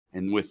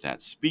And with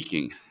that,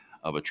 speaking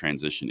of a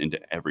transition into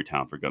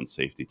Everytown for gun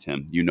safety,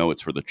 Tim, you know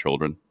it's for the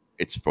children.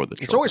 It's for the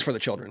children. It's always for the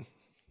children.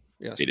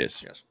 Yes. It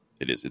is. Yes.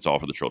 It is. It's all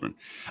for the children.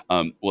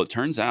 Well, it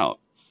turns out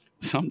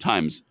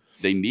sometimes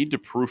they need to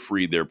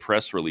proofread their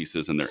press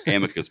releases and their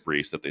amicus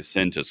briefs that they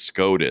send to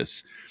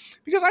SCOTUS,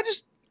 because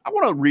I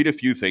want to read a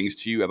few things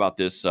to you about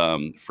this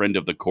friend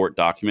of the court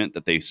document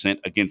that they sent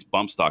against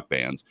bump stock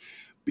bans,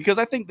 because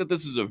I think that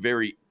this is a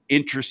very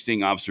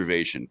interesting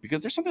observation,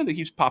 because there's something that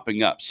keeps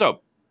popping up.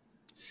 So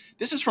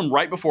this is from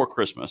right before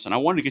Christmas, and I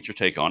wanted to get your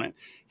take on it.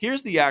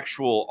 Here's the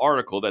actual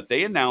article that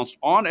they announced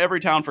on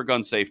Everytown for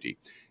gun safety.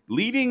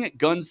 Leading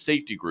gun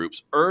safety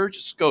groups urge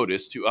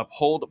SCOTUS to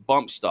uphold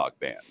bump stock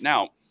ban.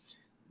 Now,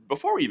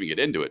 before we even get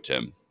into it,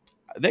 Tim,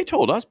 they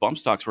told us bump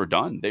stocks were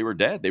done. They were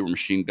dead. They were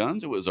machine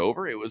guns. It was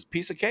over. It was a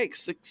piece of cake.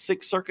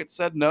 Sixth Circuit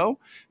said no.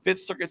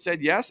 Fifth Circuit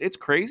said yes. It's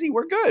crazy.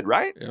 We're good,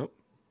 right? Yep.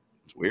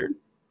 It's weird.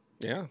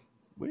 Yeah.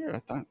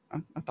 Weird. I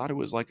thought it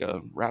was like a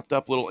wrapped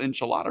up little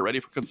enchilada ready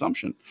for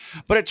consumption.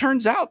 But it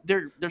turns out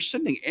they're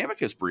sending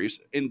amicus briefs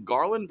in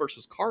Garland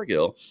versus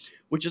Cargill,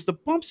 which is the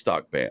bump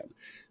stock ban.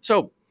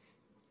 So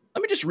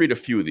let me just read a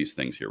few of these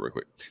things here real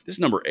quick. This is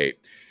number 8.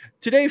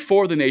 Today,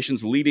 4 of the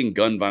nation's leading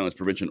gun violence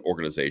prevention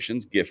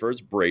organizations,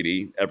 Giffords,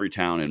 Brady,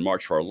 Everytown, and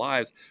March for Our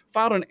Lives,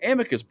 filed an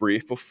amicus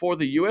brief before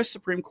the U.S.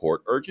 Supreme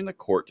Court, urging the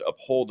court to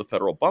uphold the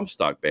federal bump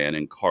stock ban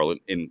in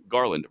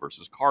Garland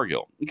versus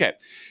Cargill. Okay,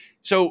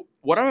 so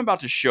what I'm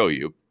about to show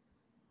you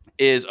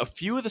is a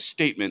few of the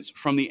statements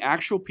from the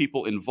actual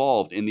people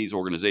involved in these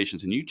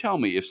organizations, and you tell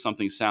me if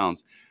something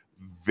sounds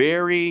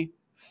very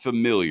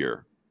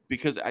familiar,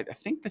 because I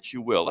think that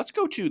you will. Let's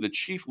go to the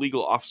chief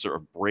legal officer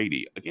of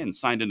Brady, again,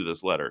 signed into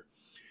this letter.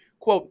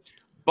 Quote,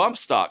 bump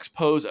stocks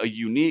pose a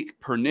unique,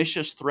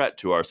 pernicious threat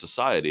to our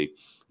society.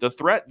 The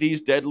threat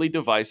these deadly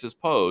devices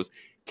pose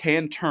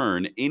can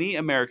turn any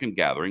American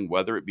gathering,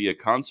 whether it be a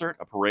concert,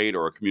 a parade,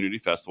 or a community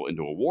festival,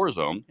 into a war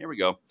zone. Here we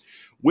go.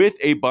 With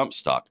a bump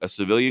stock, a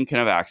civilian can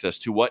have access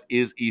to what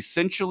is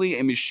essentially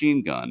a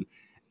machine gun,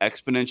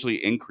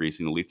 exponentially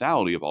increasing the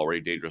lethality of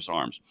already dangerous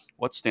arms.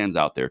 What stands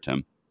out there,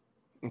 Tim?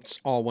 It's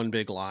all one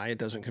big lie. It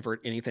doesn't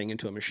convert anything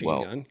into a machine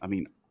gun. I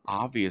mean,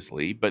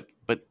 obviously, but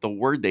the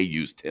word they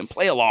used, Tim,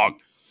 play along.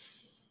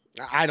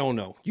 I don't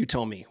know. You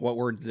tell me what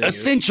word they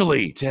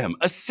essentially use. Tim,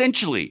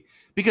 essentially,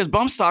 because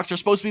bump stocks are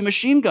supposed to be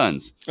machine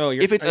guns. Oh,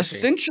 if it's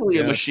essentially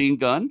a machine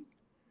gun,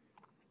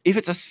 that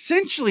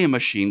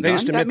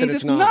means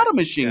it's not a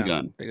machine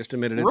gun. They just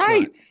admitted it's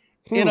right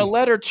not. In a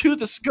letter to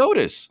the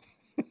SCOTUS.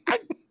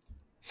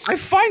 I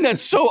find that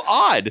so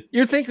odd.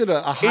 You'd think that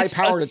a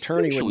high-powered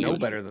attorney would know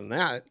better than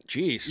that.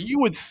 Jeez. You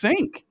would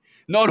think.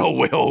 No,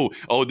 Will.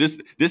 Oh, this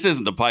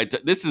isn't the pie.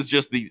 This is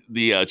just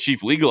the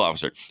chief legal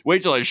officer.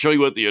 Wait till I show you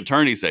what the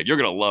attorney said. You're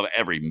going to love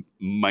every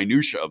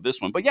minutia of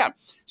this one. But yeah,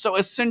 so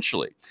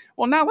essentially.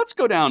 Well, now let's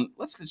go down.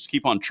 Let's just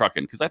keep on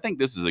trucking, because I think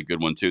this is a good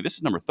one too. This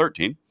is number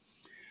 13.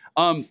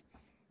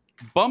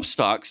 Bump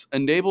stocks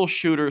enable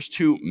shooters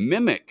to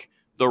mimic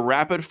the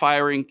rapid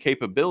firing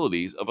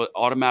capabilities of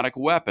automatic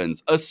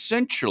weapons,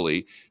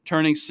 essentially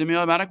turning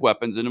semi-automatic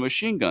weapons into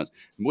machine guns.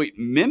 Wait,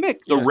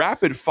 mimic the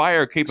rapid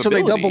fire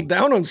capability. So they doubled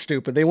down on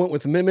stupid. They went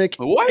with mimic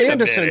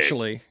and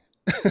essentially.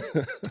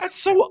 That's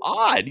so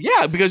odd.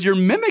 Yeah, because you're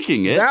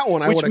mimicking it. That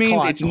one I which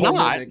means caught. It's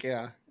not. Mimic.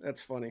 Yeah,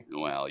 that's funny.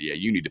 Well, yeah,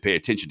 you need to pay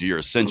attention to your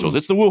essentials.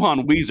 It's the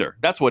Wuhan Weezer.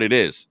 That's what it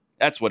is.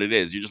 That's what it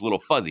is. You're just a little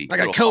fuzzy. I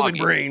got COVID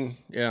brain.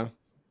 Yeah.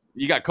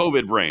 You got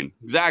COVID brain.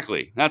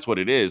 Exactly. That's what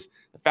it is.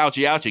 The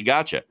Fauci ouchie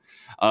gotcha.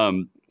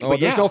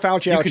 There's no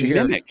Fauci ouchie here.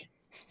 Mimic.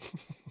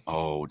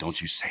 Oh, don't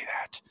you say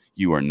that.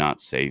 You are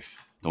not safe.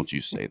 Don't you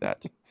say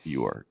that.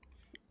 You are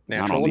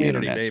natural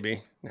immunity,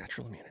 baby.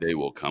 Natural immunity. They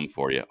will come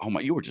for you. Oh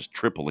my, you were just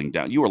tripling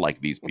down. You were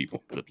like these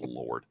people. Good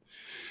Lord.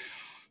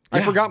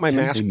 I forgot my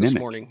mask this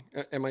morning.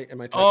 Am I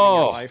threatening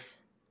your life?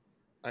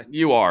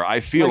 You are. I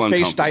feel my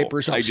uncomfortable. Face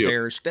diapers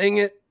upstairs. Dang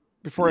it.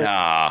 Anyway.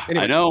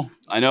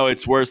 I know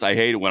it's worse. I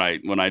hate it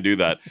when I do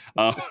that.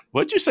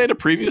 What'd you say to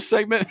previous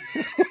segment?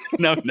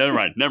 No, never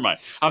mind.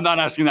 I'm not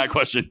asking that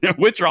question.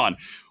 Withdrawn,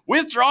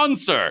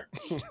 sir.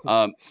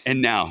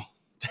 And now,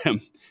 Tim,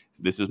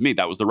 this is me.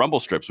 That was the rumble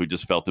strips we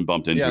just felt and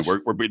bumped into. Yes.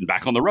 We're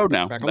back on the road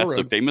now. That's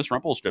the famous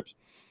rumble strips.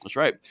 That's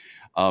right.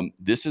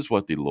 This is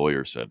what the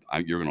lawyer said.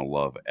 You're going to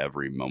love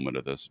every moment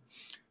of this.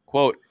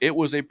 Quote, it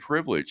was a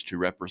privilege to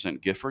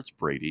represent Giffords,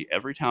 Brady,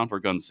 Everytown for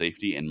Gun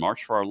Safety, and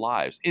March for Our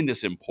Lives in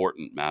this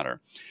important matter.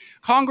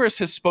 Congress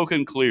has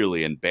spoken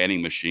clearly in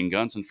banning machine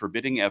guns and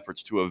forbidding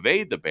efforts to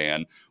evade the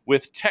ban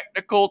with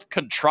technical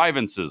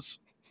contrivances.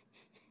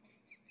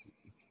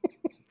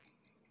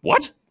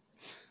 What?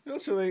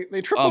 So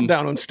they tripled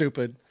down on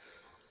stupid.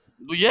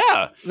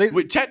 Yeah.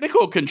 With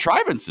technical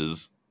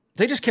contrivances.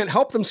 They just can't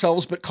help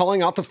themselves but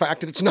calling out the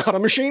fact that it's not a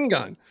machine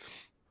gun.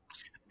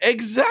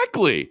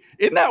 Exactly.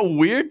 Isn't that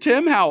weird,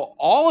 Tim? How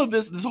all of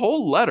this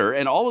whole letter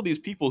and all of these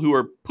people who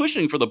are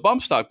pushing for the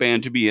bump stock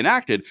ban to be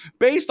enacted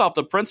based off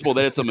the principle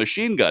that it's a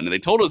machine gun, and they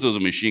told us it was a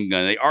machine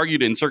gun, and they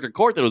argued in circuit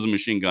court that it was a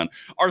machine gun,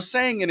 are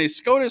saying in a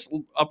SCOTUS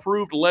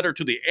approved letter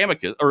to the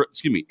amicus,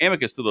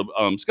 amicus to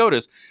the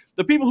SCOTUS,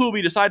 the people who will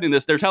be deciding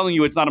this, they're telling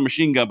you it's not a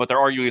machine gun, but they're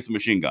arguing it's a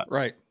machine gun.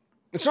 Right.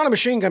 It's not a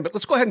machine gun, but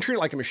let's go ahead and treat it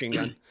like a machine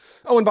gun.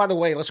 Oh, and by the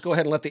way, let's go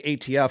ahead and let the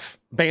ATF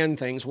ban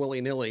things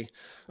willy-nilly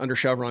under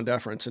Chevron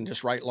deference and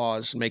just write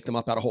laws and make them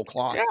up out of whole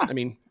cloth. Yeah. I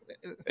mean,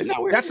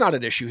 that's not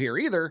an issue here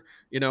either.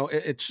 You know,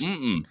 it's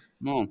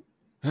no.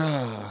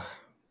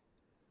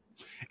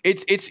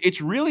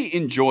 It's really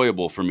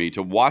enjoyable for me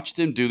to watch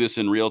them do this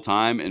in real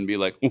time and be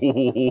like,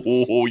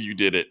 oh, you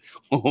did it.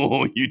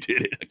 Oh, you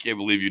did it. I can't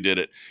believe you did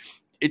it.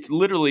 It's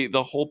literally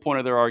the whole point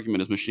of their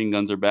argument is machine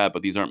guns are bad,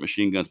 but these aren't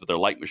machine guns, but they're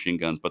like machine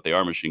guns, but they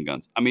are machine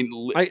guns. I mean,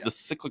 the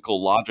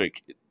cyclical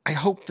logic. I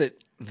hope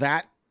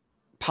that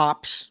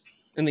pops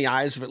in the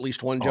eyes of at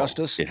least one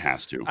justice. It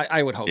has to.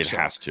 I would hope so. It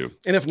has to.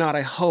 And if not,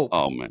 I hope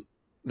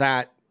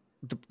that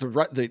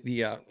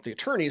the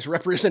attorneys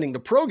representing the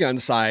pro-gun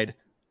side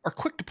are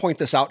quick to point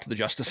this out to the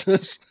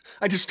justices.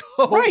 I just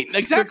hope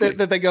exactly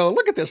that they go,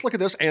 look at this,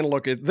 and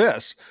look at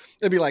this.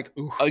 It'd be like,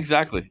 ooh.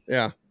 Exactly.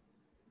 Yeah.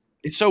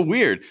 It's so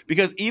weird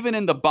because even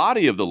in the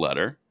body of the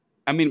letter,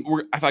 I mean,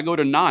 if I go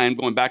to 9,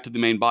 going back to the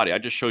main body, I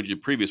just showed you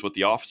previous what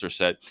the officer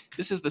said.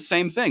 This is the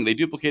same thing. They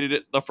duplicated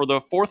it for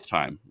the 4th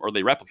time, or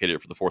they replicated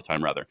it for the 4th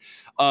time, rather.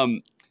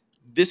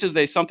 This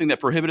is something that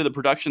prohibited the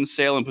production,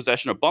 sale, and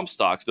possession of bump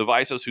stocks,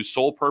 devices whose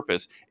sole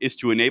purpose is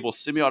to enable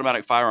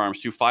semi-automatic firearms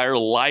to fire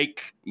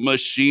like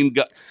machine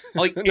gun.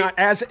 Like, not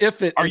as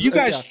if it. Are you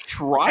guys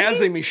trying?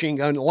 As a machine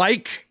gun,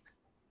 like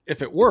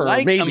if it were.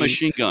 Like maybe, a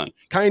machine gun.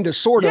 Kind of,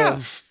 sort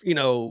of, you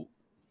know.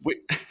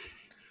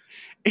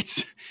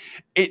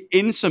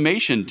 In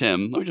summation,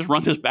 Tim, let me just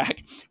run this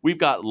back. We've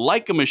got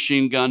like a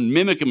machine gun,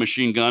 mimic a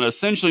machine gun,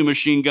 essentially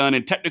machine gun,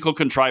 and technical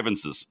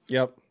contrivances.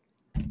 Yep.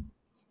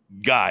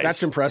 Guys,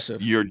 that's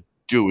impressive. You're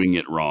doing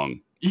it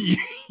wrong. You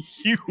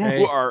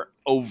are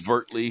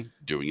overtly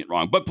doing it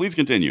wrong. But please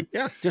continue.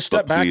 Yeah, just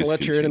step back and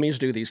let your enemies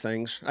do these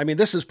things. I mean,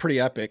 this is pretty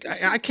epic.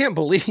 I can't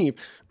believe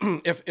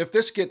if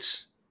this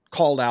gets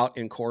called out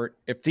in court,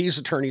 if these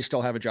attorneys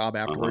still have a job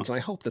afterwards, and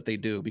I hope that they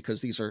do because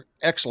these are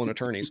excellent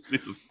attorneys.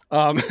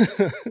 They're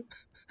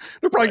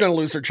probably going to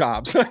lose their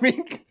jobs. I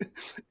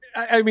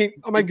mean,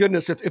 oh my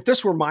goodness, if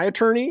this were my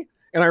attorney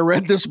and I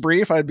read this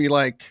brief, I'd be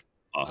like,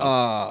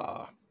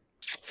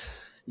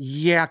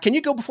 yeah, can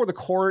you go before the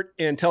court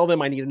and tell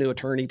them I need a new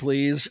attorney,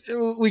 please?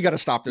 We got to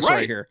stop this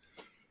right here.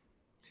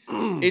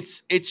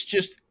 It's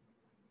just,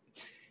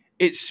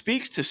 it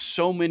speaks to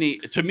so many,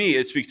 to me,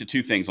 it speaks to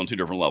 2 things on 2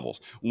 different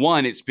levels.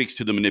 One, it speaks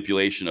to the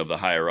manipulation of the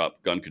higher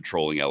up gun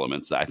controlling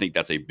elements. I think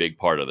that's a big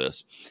part of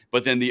this.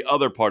 But then the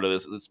other part of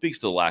this, it speaks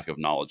to the lack of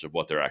knowledge of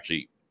what they're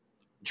actually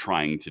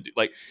trying to do.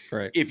 Like,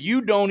 if you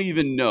don't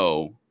even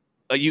know,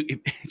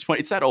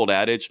 it's that old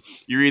adage,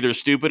 you're either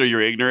stupid or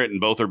you're ignorant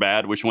and both are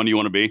bad. Which one do you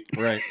want to be?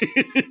 Right.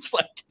 It's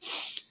like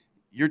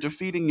you're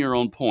defeating your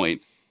own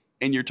point.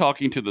 And you're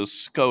talking to the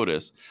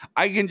SCOTUS.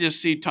 I can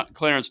just see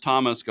Clarence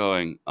Thomas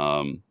going,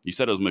 you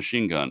said it was a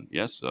machine gun.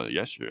 Yes,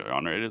 yes, Your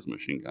Honor, it is a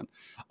machine gun.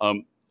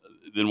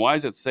 Then why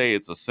does it say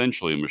it's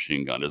essentially a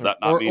machine gun? Does that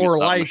not mean it's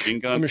not a machine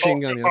gun? A machine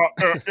gun,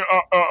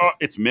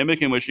 it's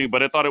mimicking a machine,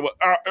 but I thought it was...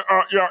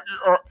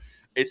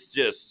 It's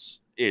just,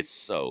 it's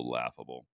so laughable.